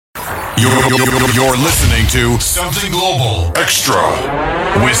You're listening to Something Global Extra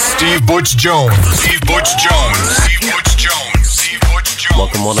with Steve Butch Jones. Steve Butch Jones. Steve Butch Jones. Steve Butch Jones.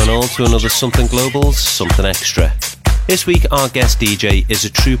 Welcome one and all to another Something Global's Something Extra. This week our guest DJ is a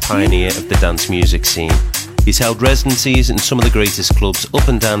true pioneer of the dance music scene. He's held residencies in some of the greatest clubs up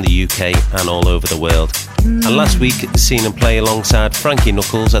and down the UK and all over the world. And last week, seen him play alongside Frankie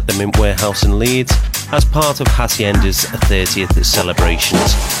Knuckles at the Mint Warehouse in Leeds as part of Hacienda's 30th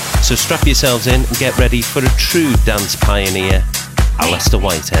celebrations. So strap yourselves in and get ready for a true dance pioneer, Allister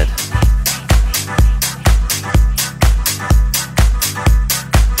Whitehead.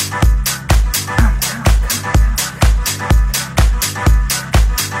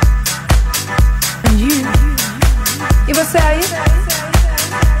 You will say it's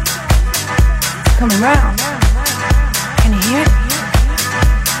coming round. Can you hear it?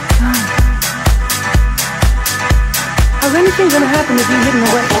 How's anything gonna happen if you're hidden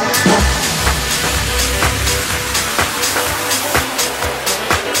away?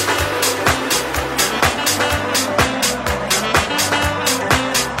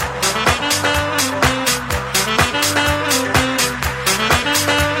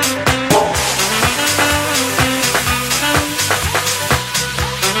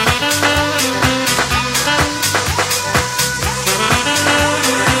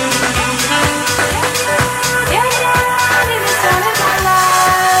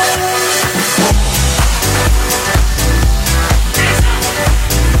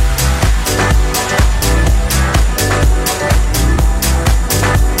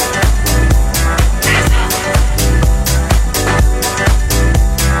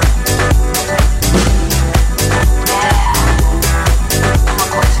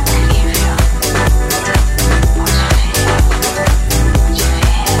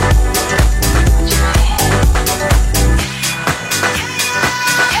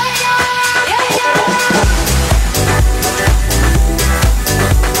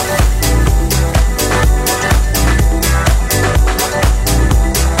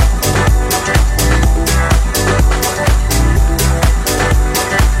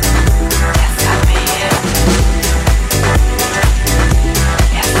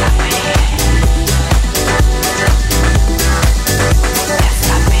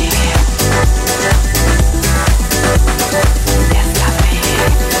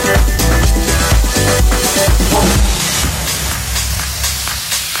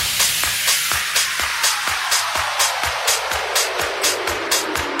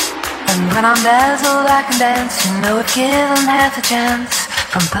 When I'm dazzled, I can dance, you know I've given half a chance.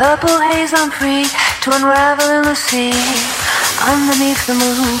 From purple haze I'm free to unravel in the sea. Underneath the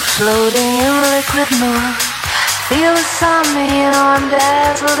moon, floating in the liquid moon. Feel the sun, you know I'm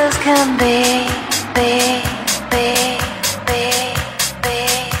dazzled as can be.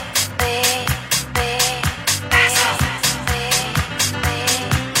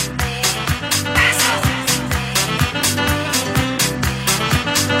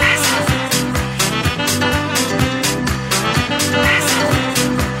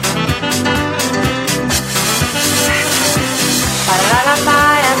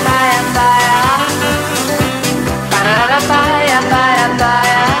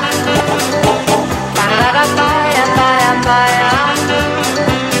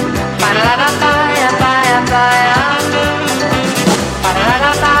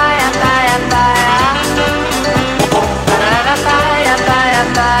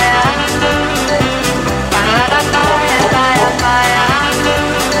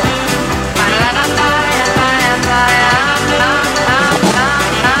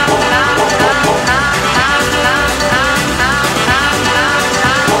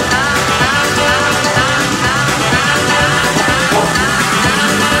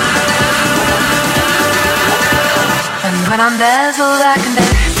 When I'm dazzled, I can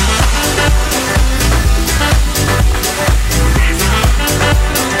dance.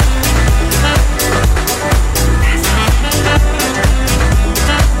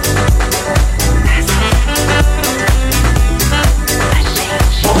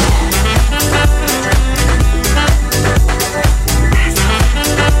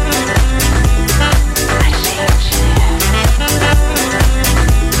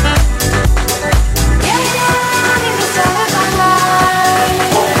 Yeah,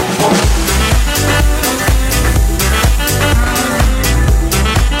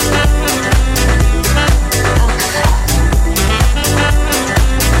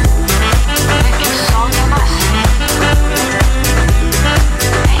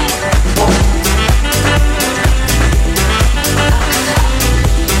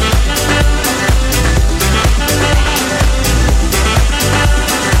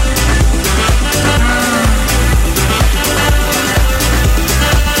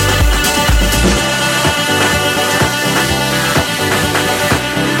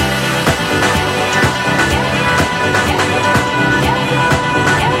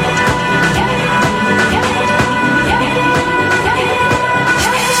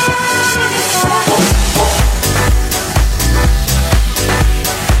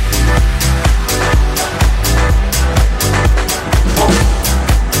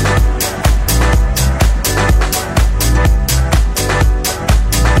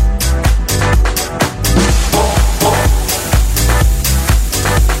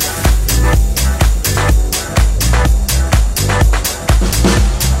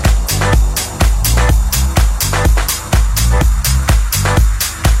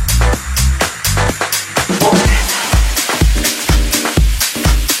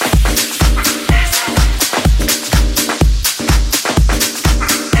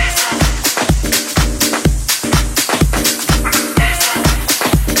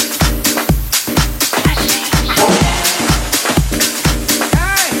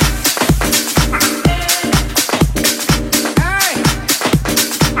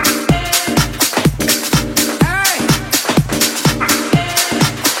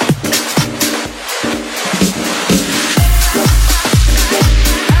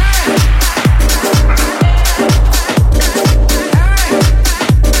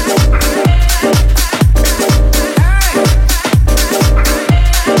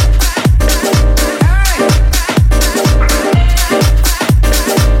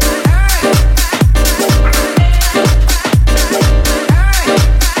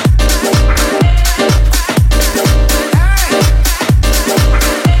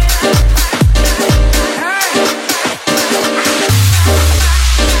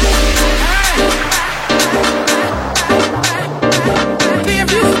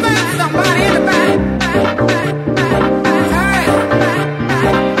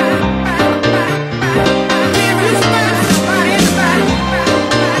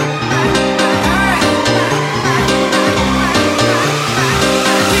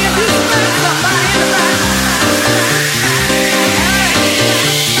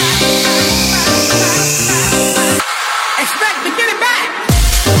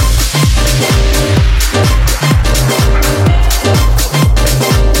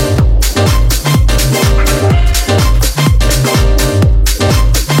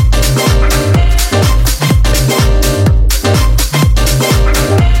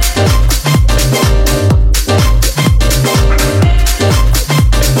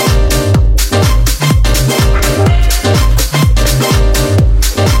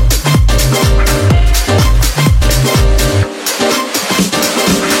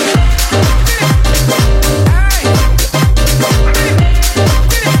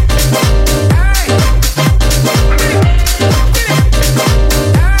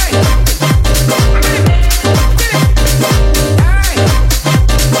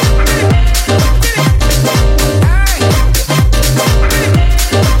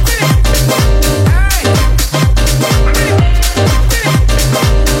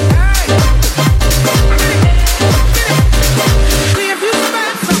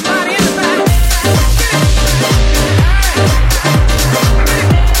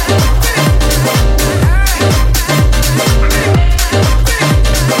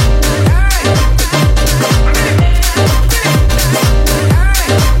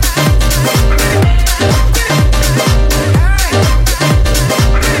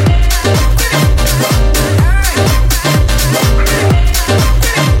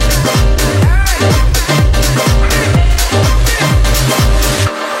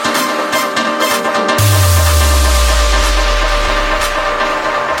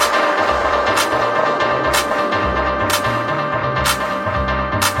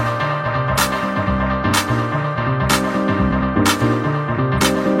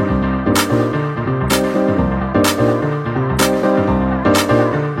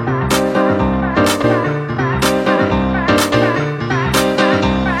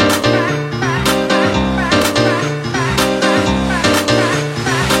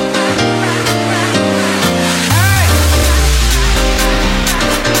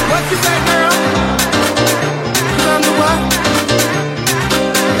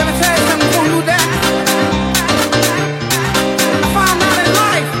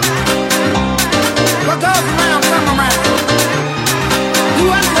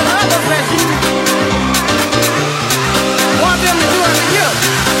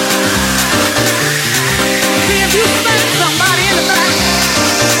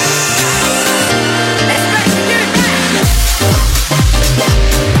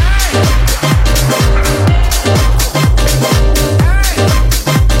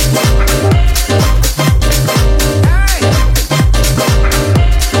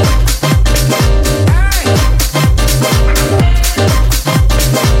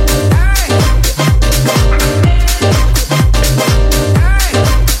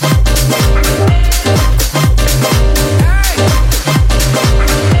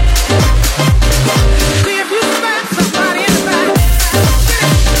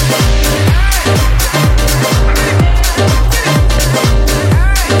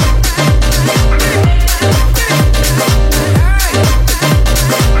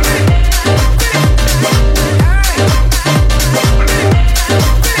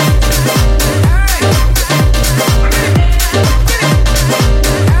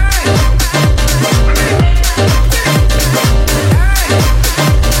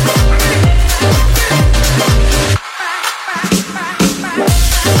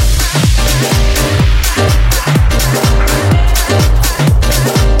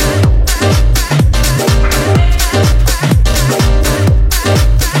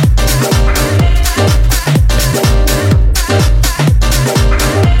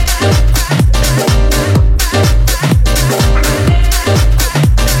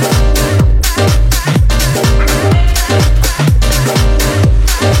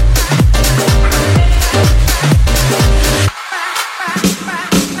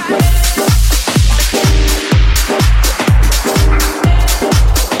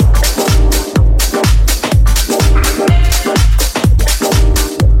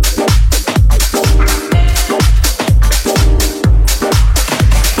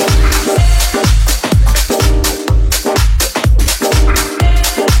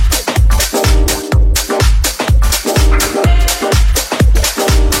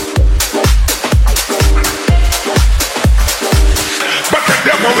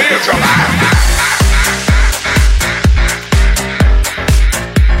 is alive.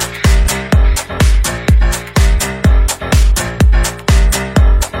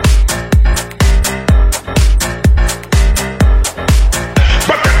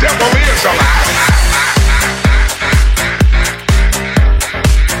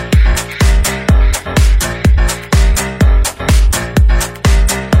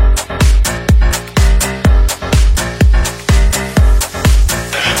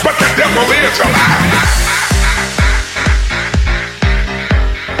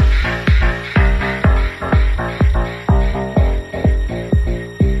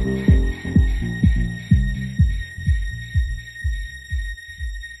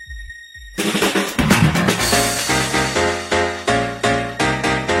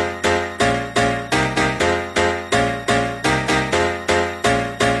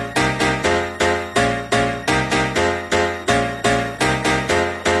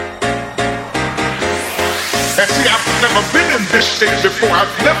 Before. I've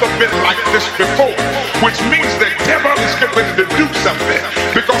never been like this before, which means the devil is getting ready to do something.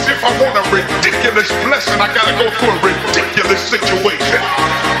 Because if I want a ridiculous blessing, I gotta go through a ridiculous situation.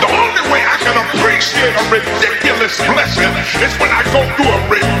 The only way I can appreciate a ridiculous blessing is when I go through a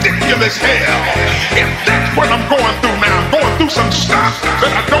ridiculous hell. And that's what I'm going through now. I'm going through some stuff that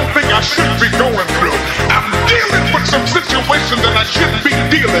I don't think I should be going through. I'm dealing with some situations that I shouldn't be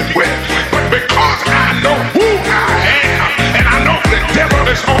dealing with. But because I know who I am, and I know the devil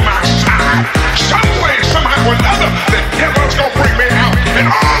is on my side, some way, somehow or another, the devil's gonna bring me out. And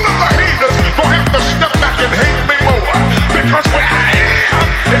all of the haters gonna have to step back and hate me more. Because where I am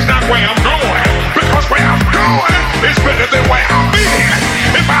is not where I'm going. Because where I'm going is better than where I've been.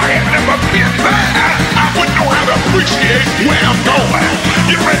 If I had never been there, I wouldn't know how to appreciate where I'm going.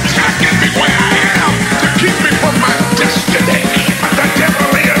 You're attacking me where I am to keep me from my destiny. But the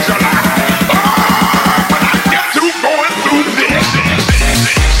devil is alive. Oh, when I get through going through this.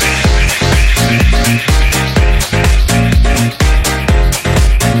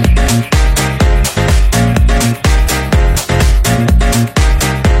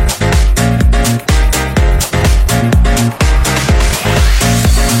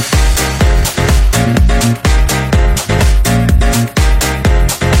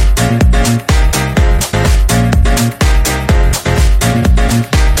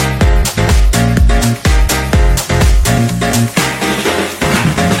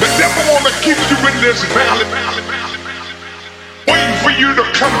 This valley, waiting for you to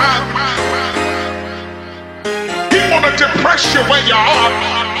come out. He wanna depress you where you are,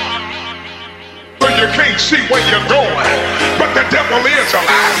 so you can't see where you're going. But the devil is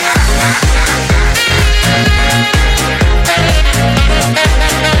alive.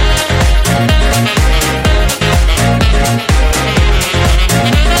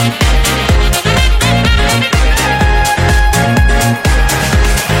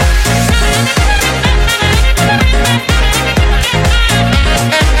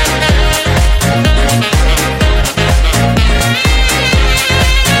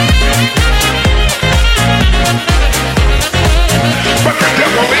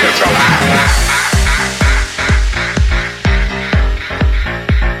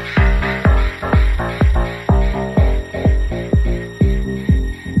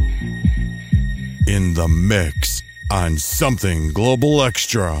 In the mix on Something Global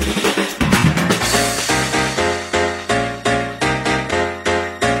Extra.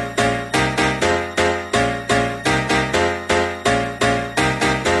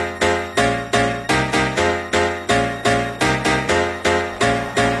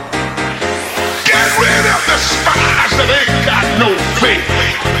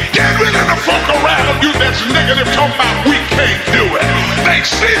 Negative talking about we can't do it. They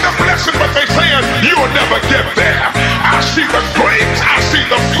see the blessing, but they saying you'll never get there. I see the grapes, I see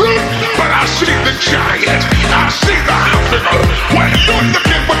the fruit, but I see the giant. I see the obstacle when you're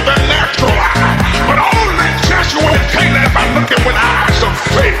looking with the natural eye, but only Joshua and Caleb are looking with eyes of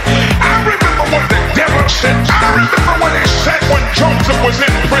faith. I remember what the devil said. I remember what he said when Joseph was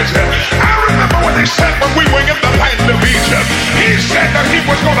in prison. I remember what he said when we were in the land of Egypt. He said that he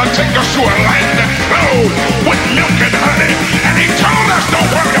was going to take us to a land that flowed with milk and honey. And he told us, don't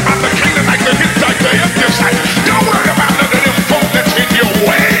worry about the Canaanite, the Hittite, the Jebusite. Don't worry about none of them folk that's in your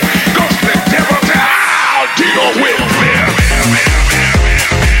way. Because the devil said, I'll deal with them.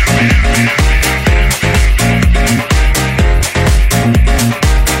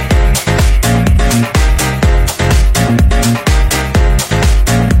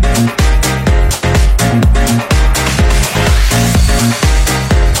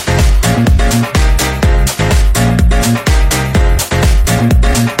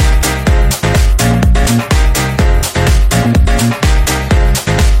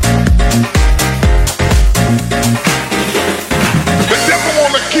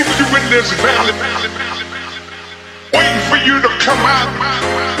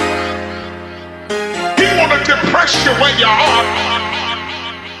 He wanna depress you where you are,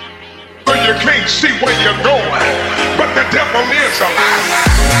 so you can't see where you're going. But the devil is a lie.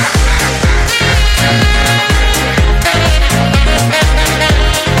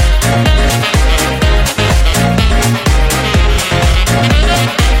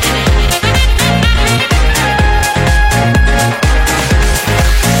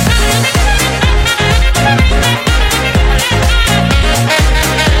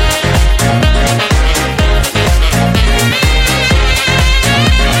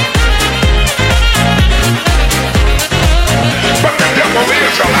 But the devil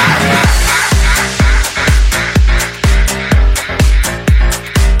is a lie.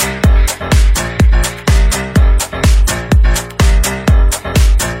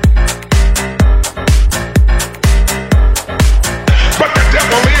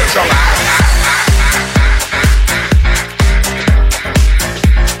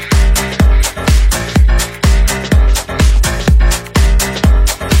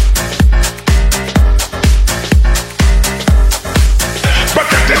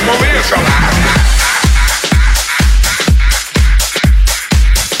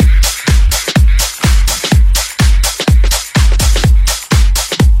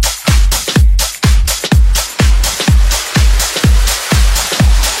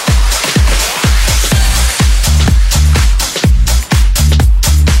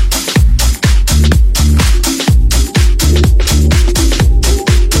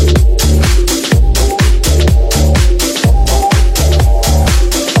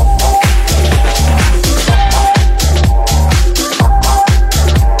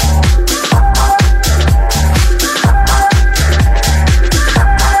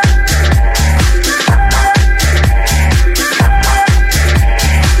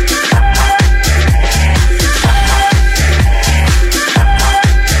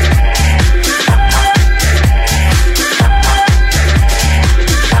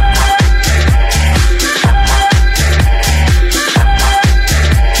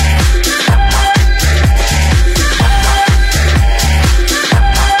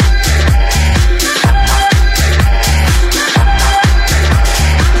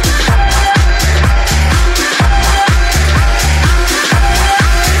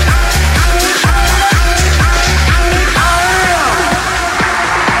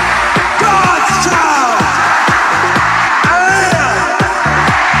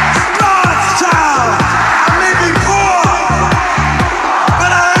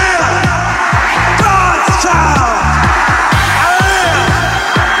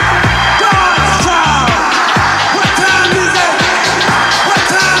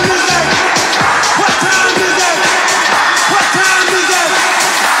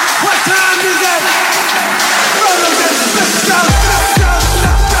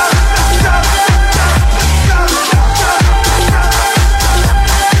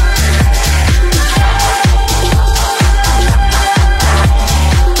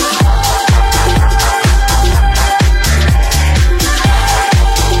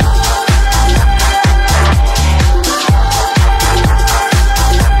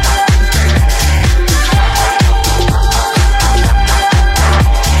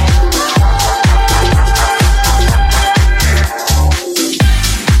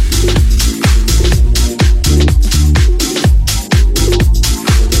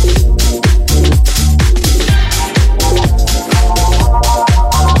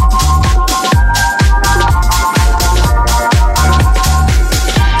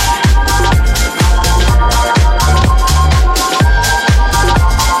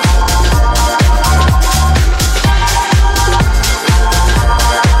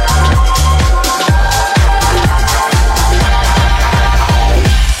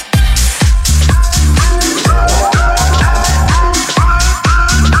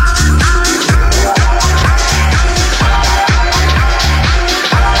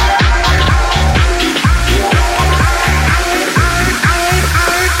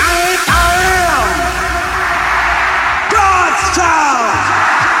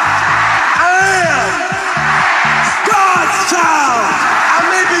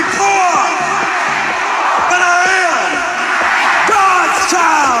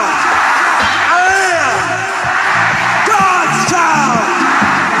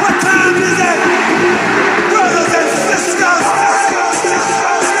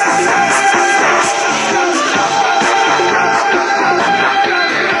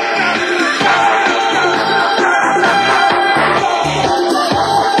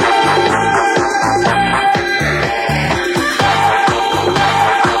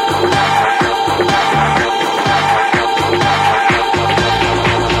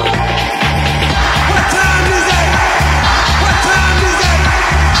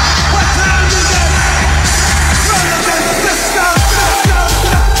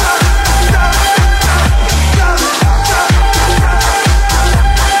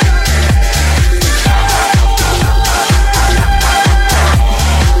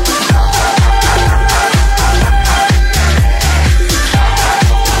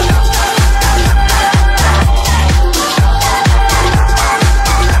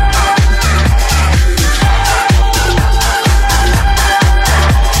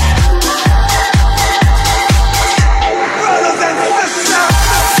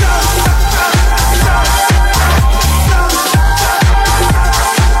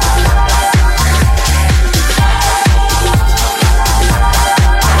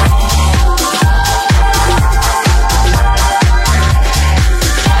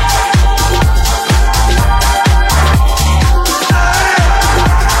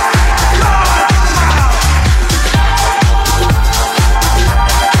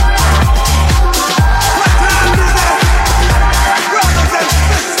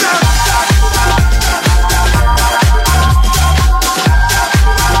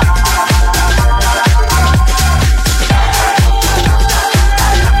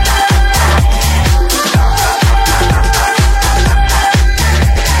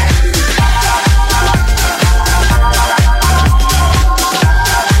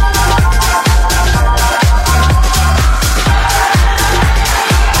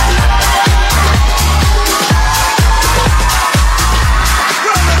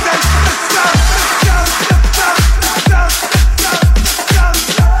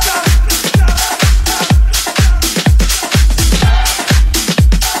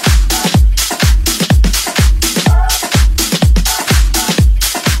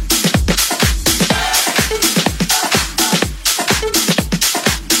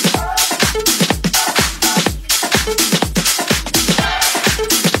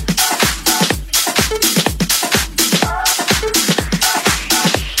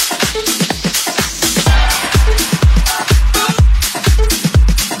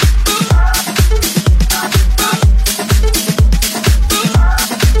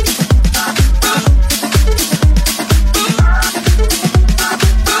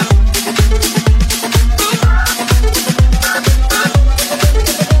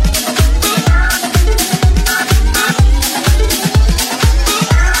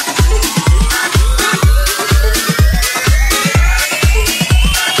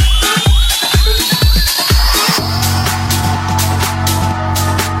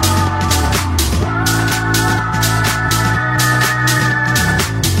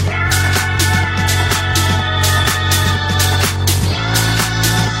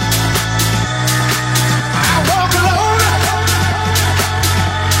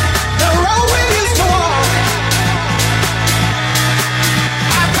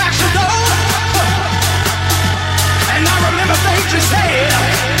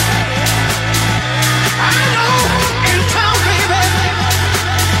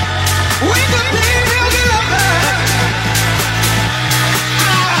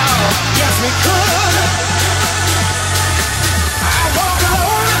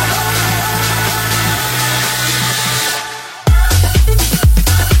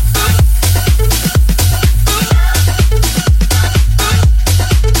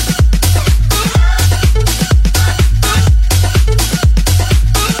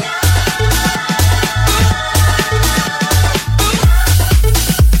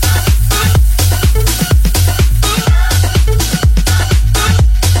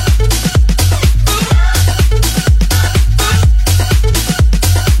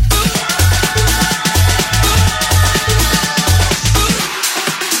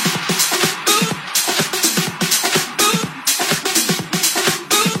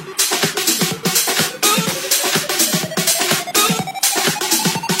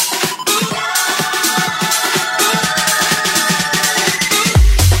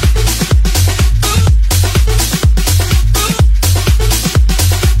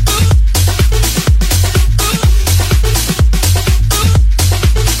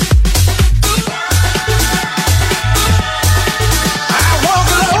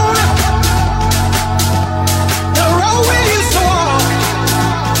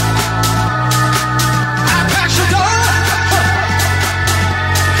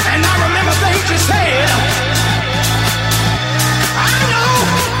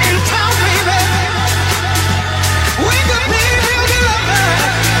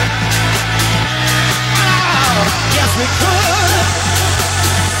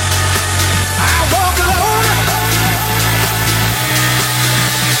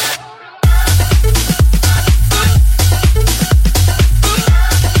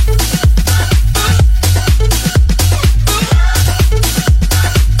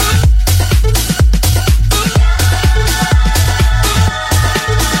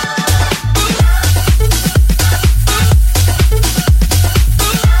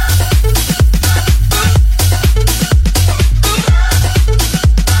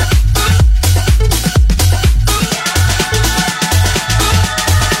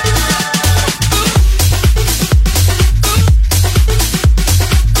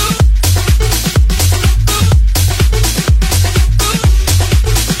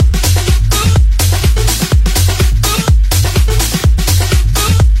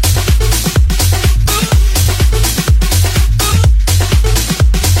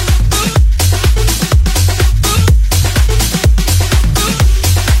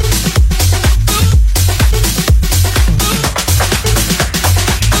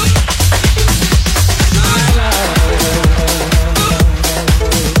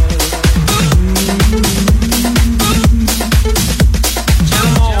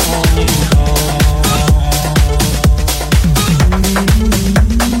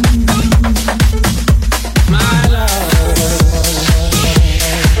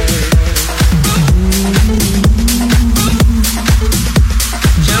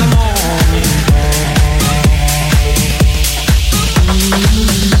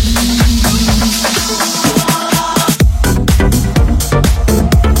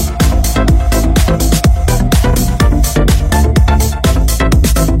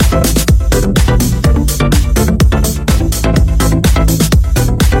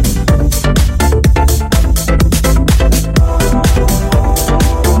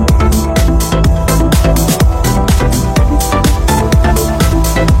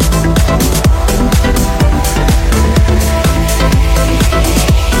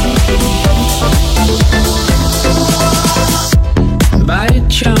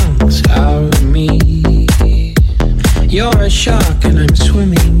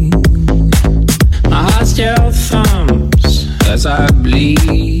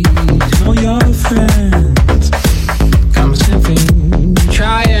 sweet. All your friends come sniffing.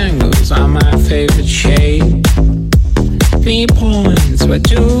 Triangles are my favorite shape. 3 points where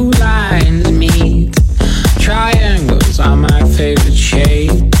 2 lines meet. Triangles are my favorite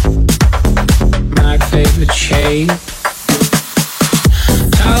shape. My favorite shape.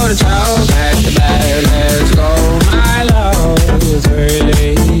 Toe to toe, back to back, let's go. My love is very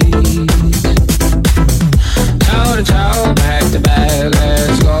late. Toe to toe, back to back,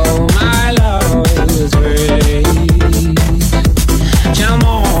 let's go. My love is very late. Jump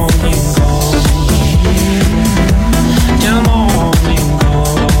on and go. Jump on and go.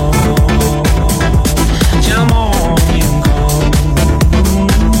 Jump on and go.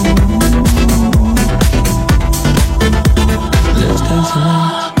 Let's dance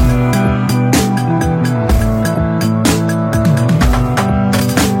tonight.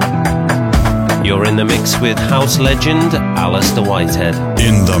 You're in the mix with house legend Allister Whitehead.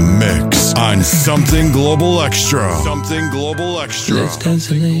 In the mix on Something Global Extra. Something Global Extra. Let's dance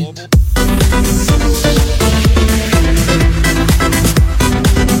tonight.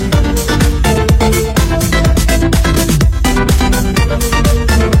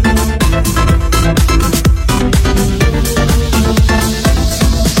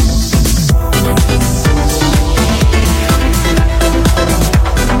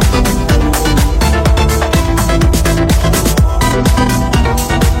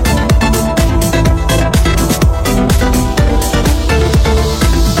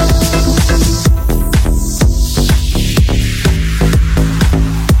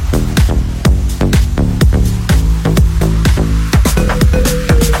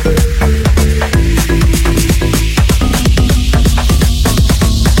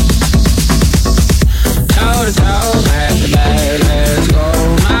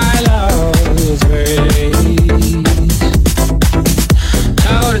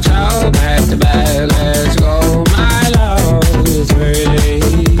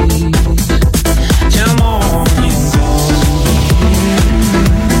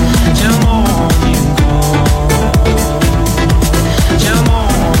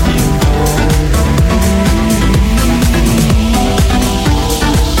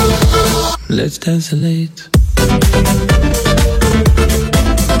 Let's dance late.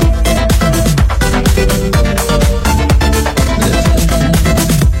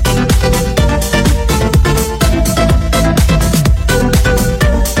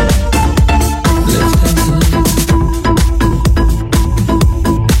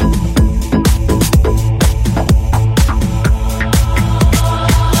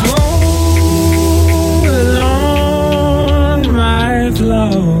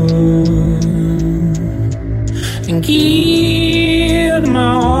 Give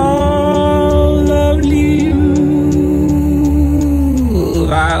my all of you.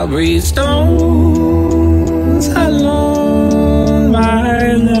 I'll breathe stones alone,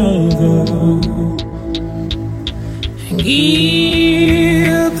 my lover, and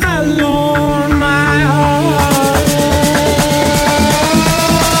give alone my heart.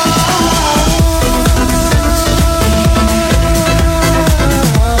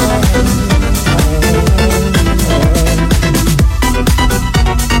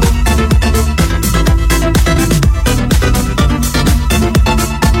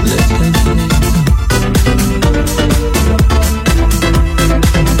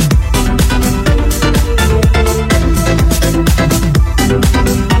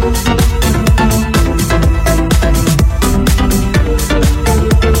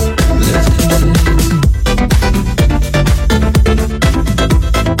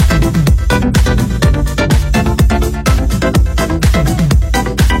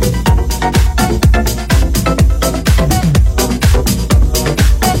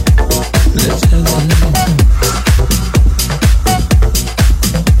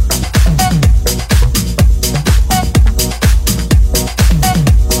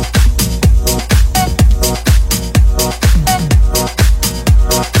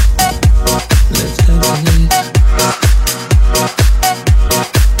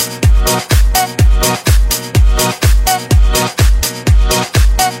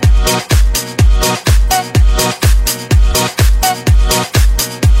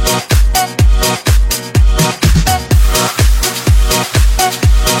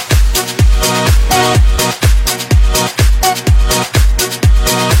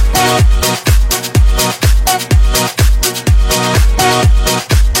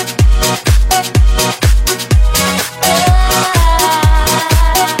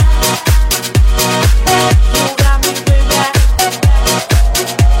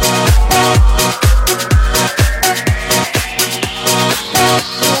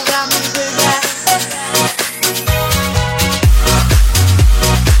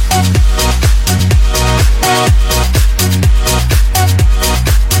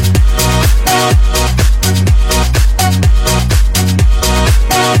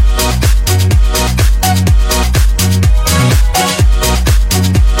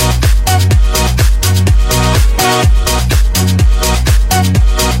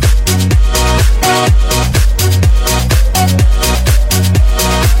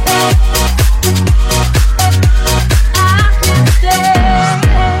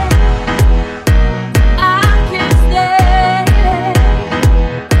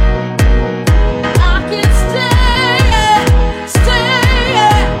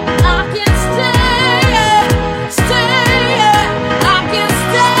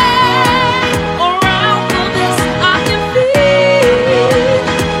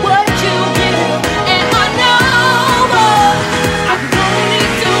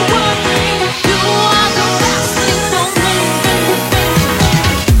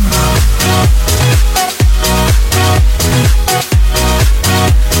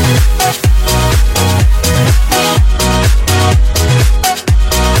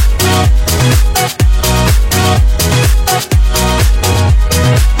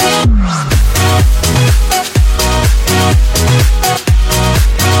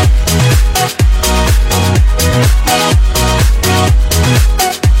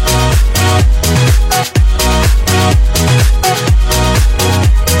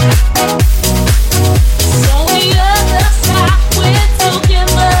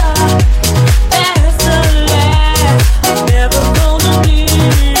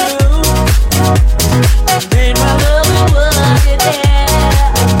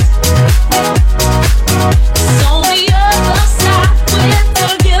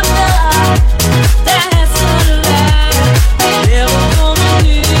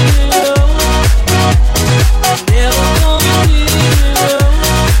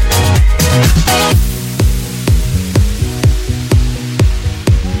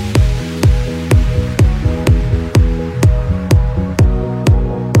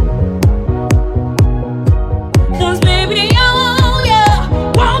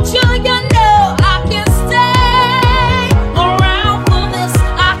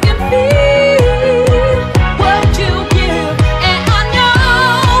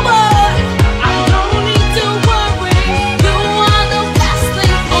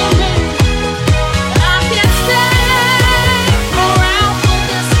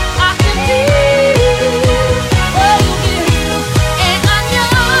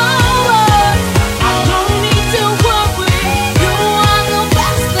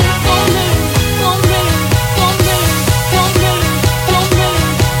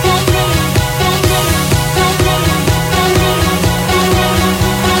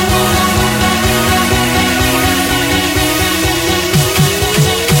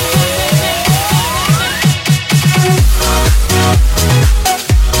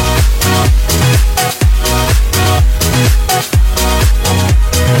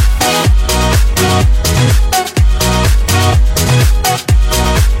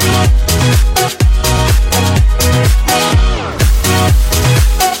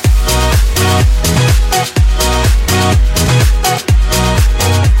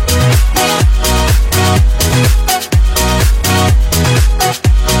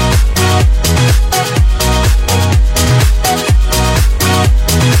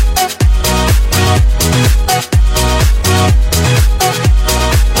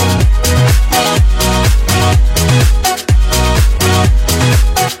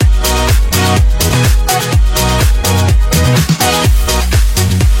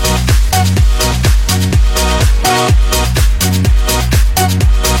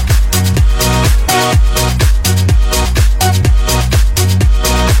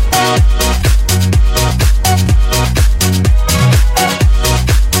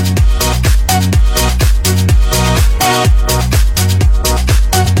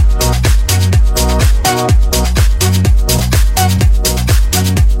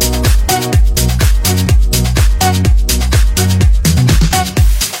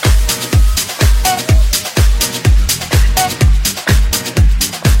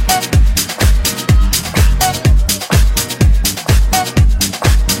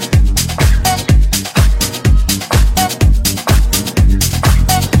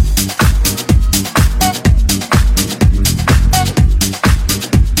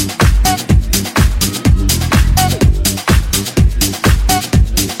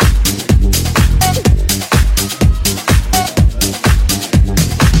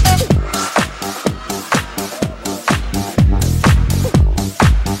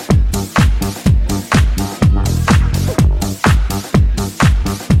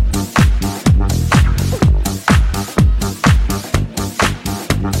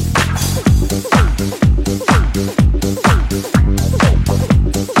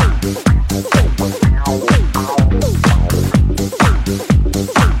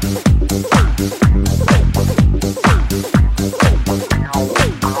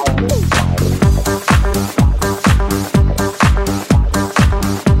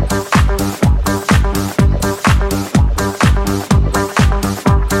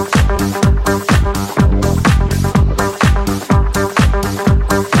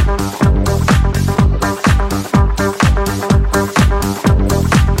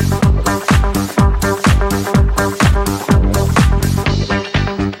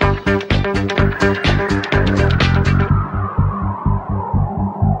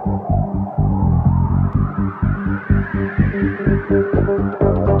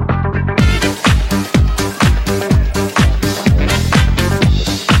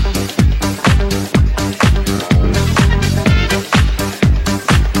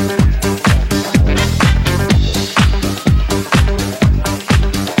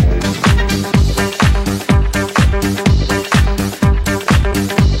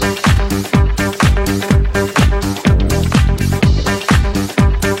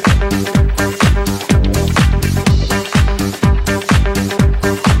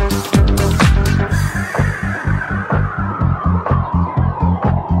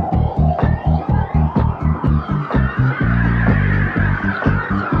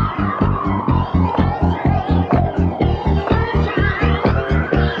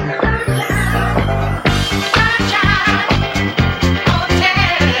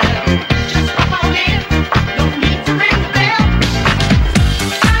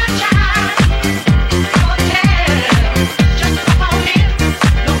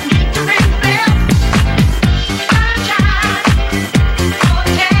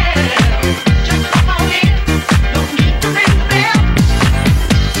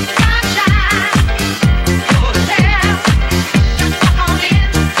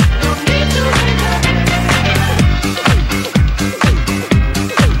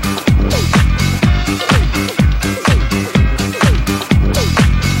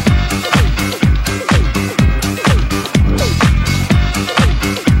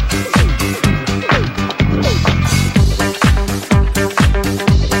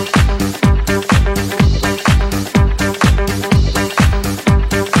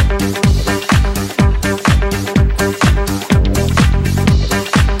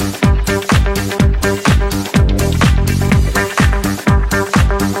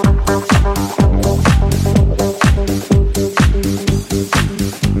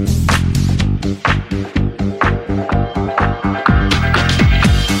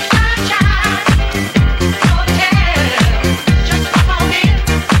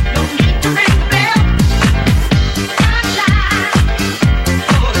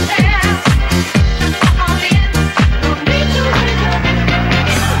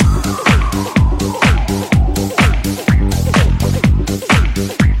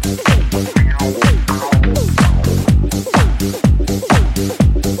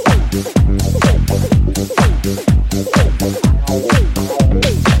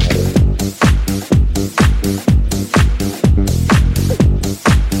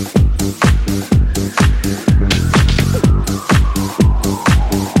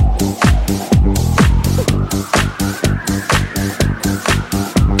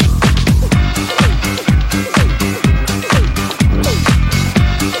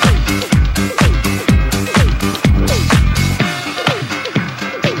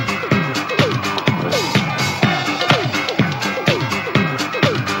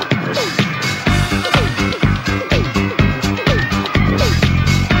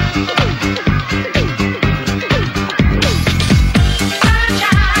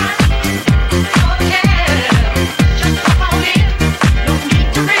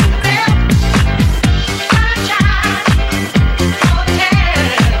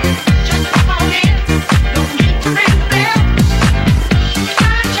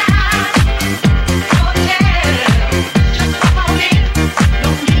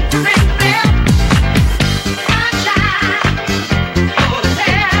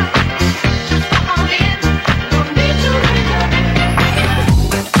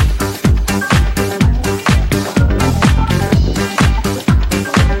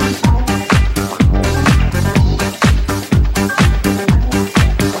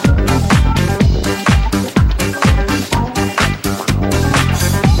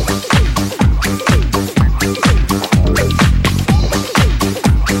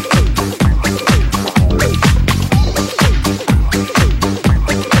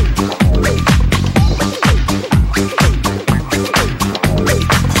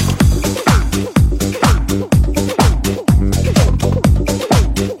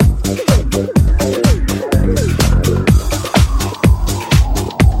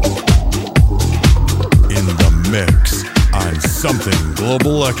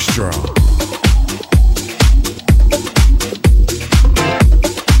 Global Extra.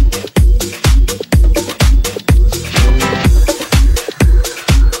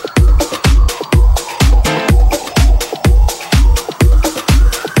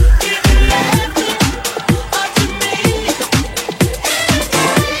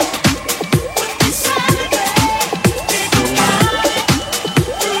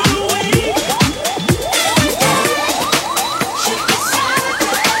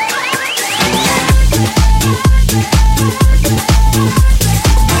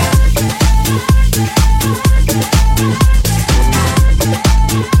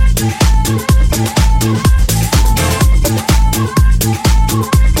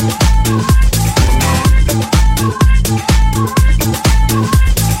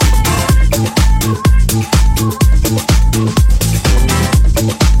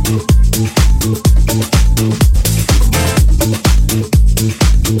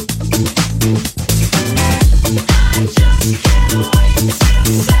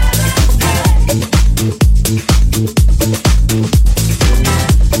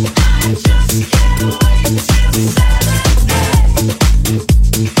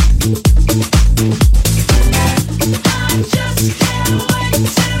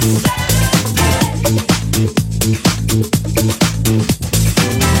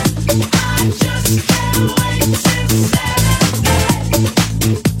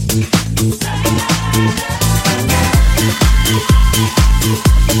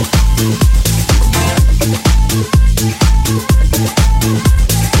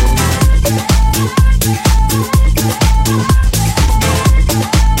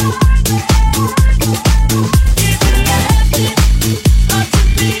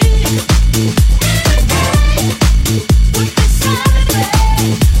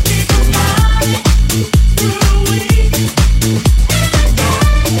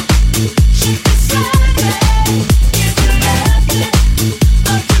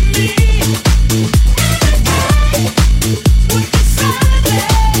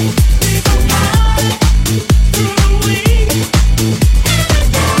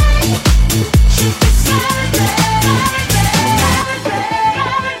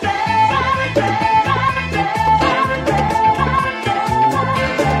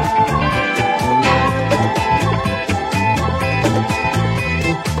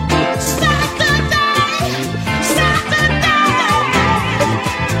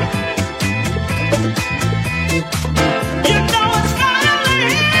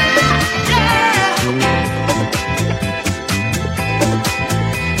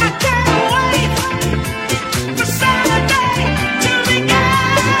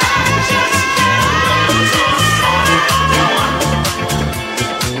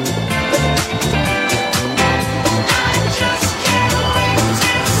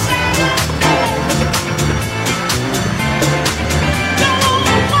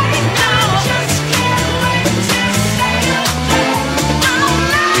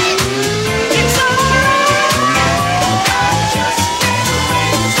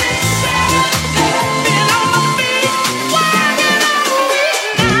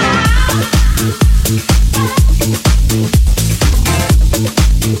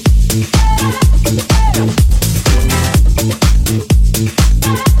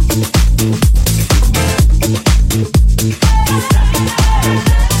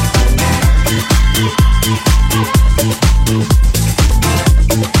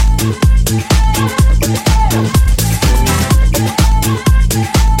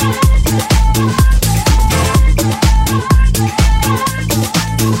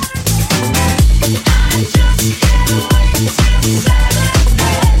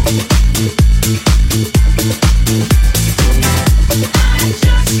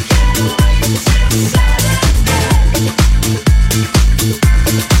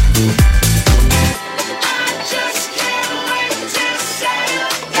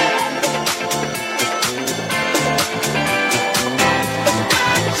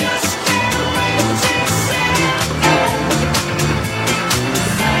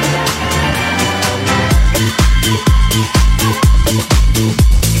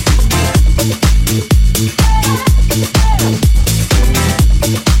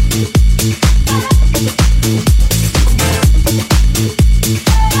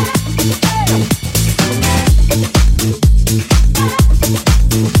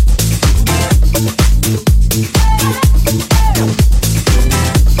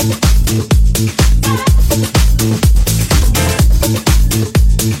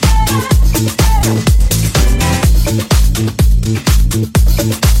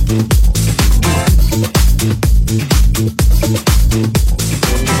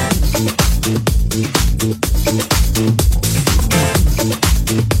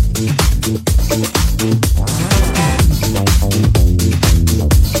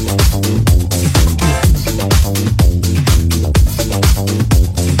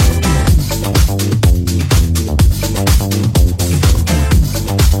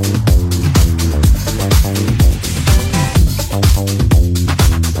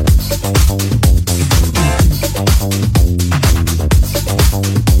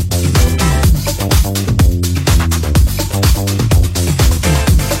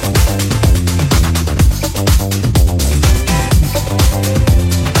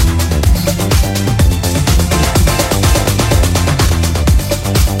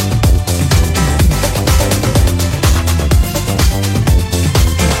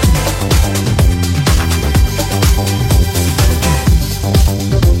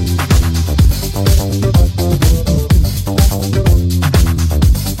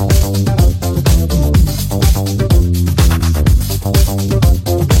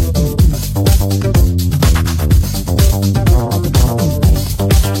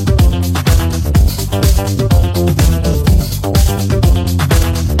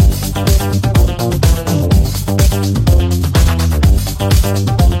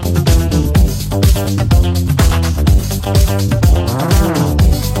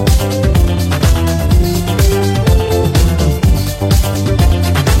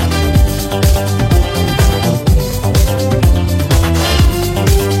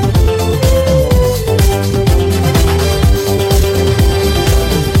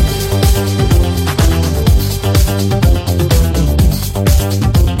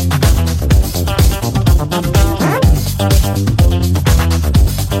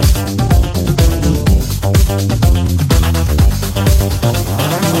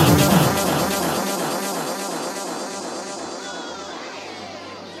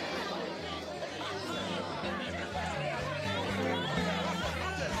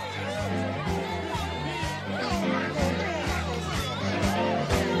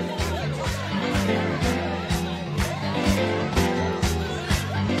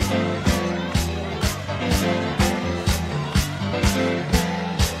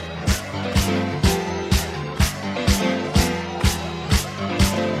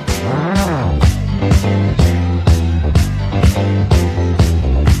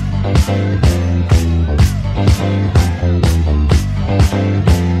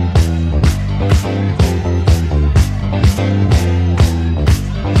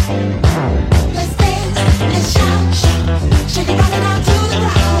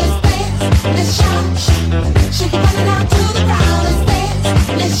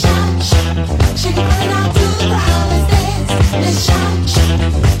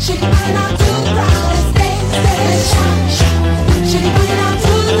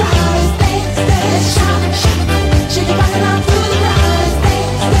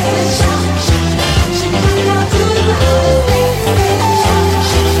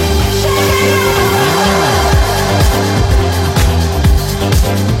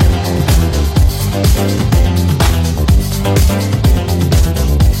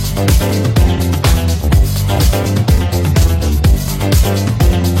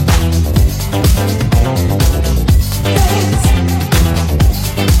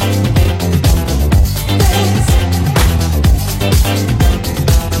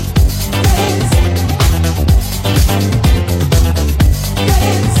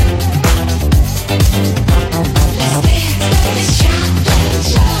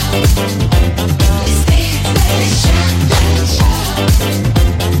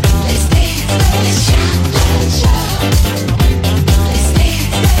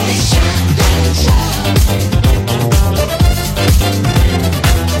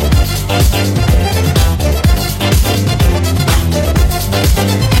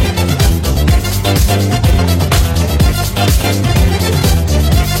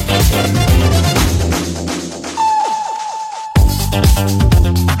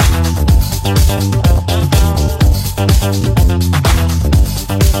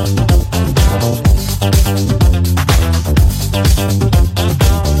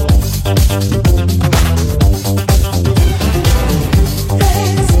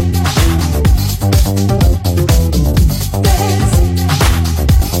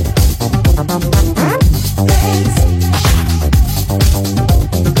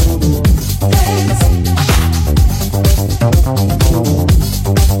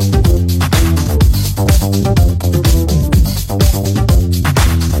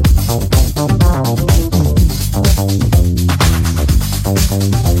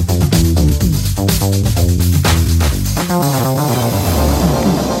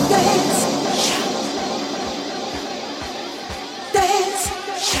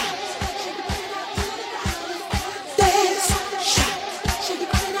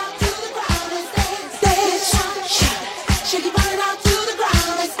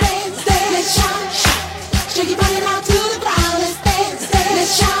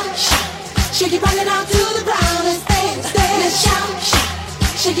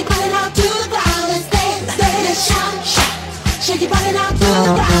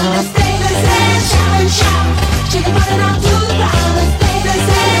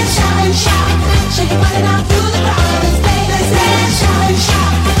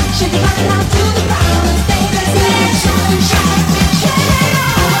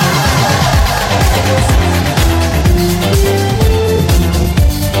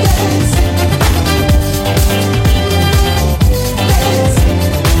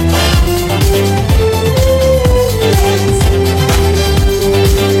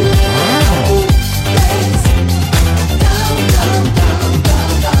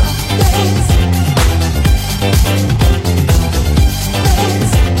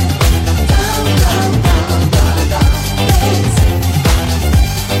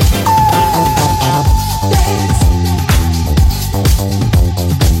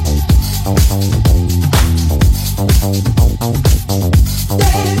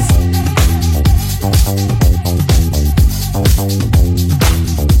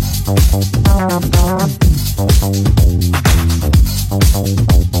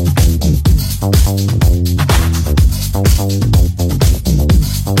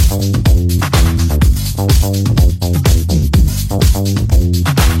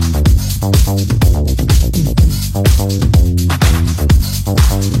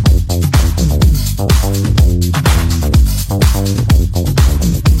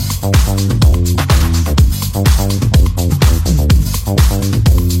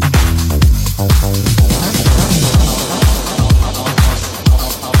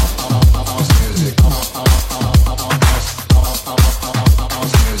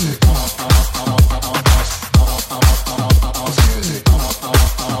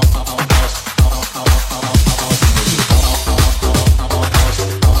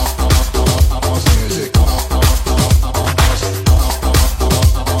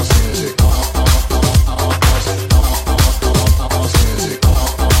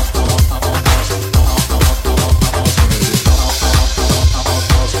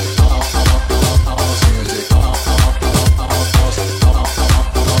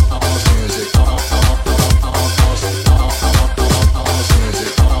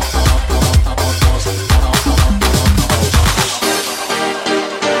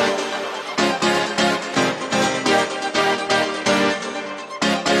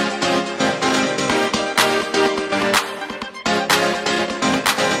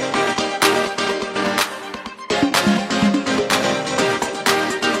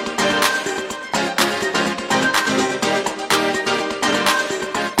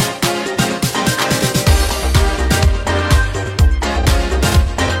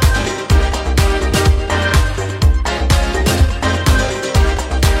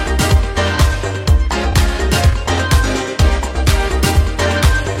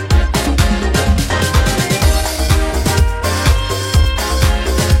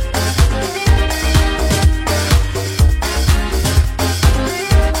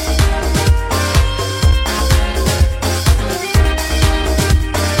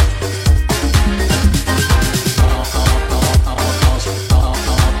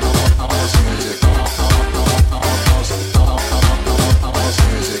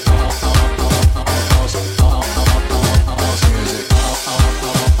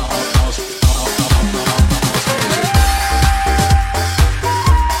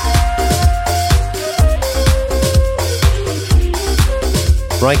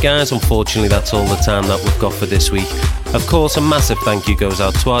 Right guys, unfortunately that's all the time that we've got for this week. Of course, a massive thank you goes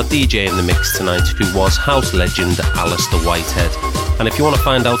out to our DJ in the mix tonight, who was house legend Allister Whitehead. And if you want to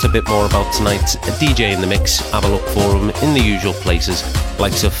find out a bit more about tonight's DJ in the mix, have a look for him in the usual places,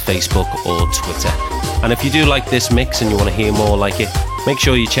 like of Facebook or Twitter. And if you do like this mix and you want to hear more like it, make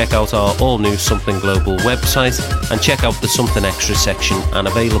sure you check out our all-new Something Global website and check out the Something Extra section, and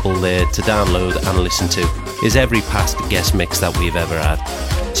available there to download and listen to is every past guest mix that we've ever had.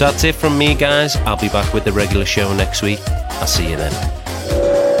 So that's it from me guys, I'll be back with the regular show next week. I'll see you then.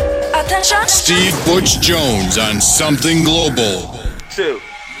 Attention! Steve Butch Jones on Something Global. 2,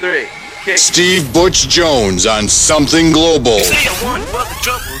 3, kick. Steve Butch Jones on Something Global. Say one for the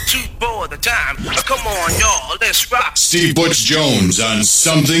trouble, two for the time. Come on, y'all, let's rock. Steve Butch Jones on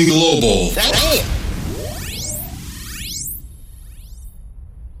Something Global. Damn.